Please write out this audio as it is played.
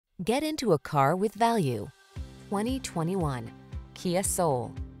Get into a car with value. 2021 Kia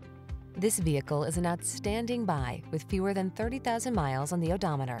Soul. This vehicle is an outstanding buy with fewer than 30,000 miles on the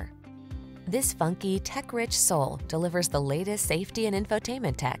odometer. This funky, tech-rich Soul delivers the latest safety and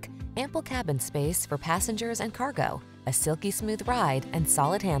infotainment tech, ample cabin space for passengers and cargo, a silky smooth ride, and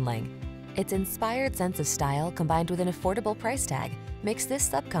solid handling. Its inspired sense of style combined with an affordable price tag makes this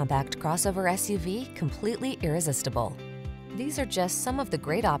subcompact crossover SUV completely irresistible. These are just some of the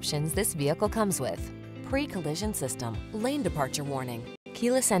great options this vehicle comes with: pre-collision system, lane departure warning,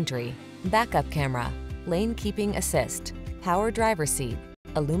 keyless entry, backup camera, lane keeping assist, power driver seat,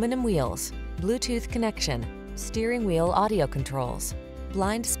 aluminum wheels, Bluetooth connection, steering wheel audio controls,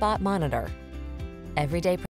 blind spot monitor. Everyday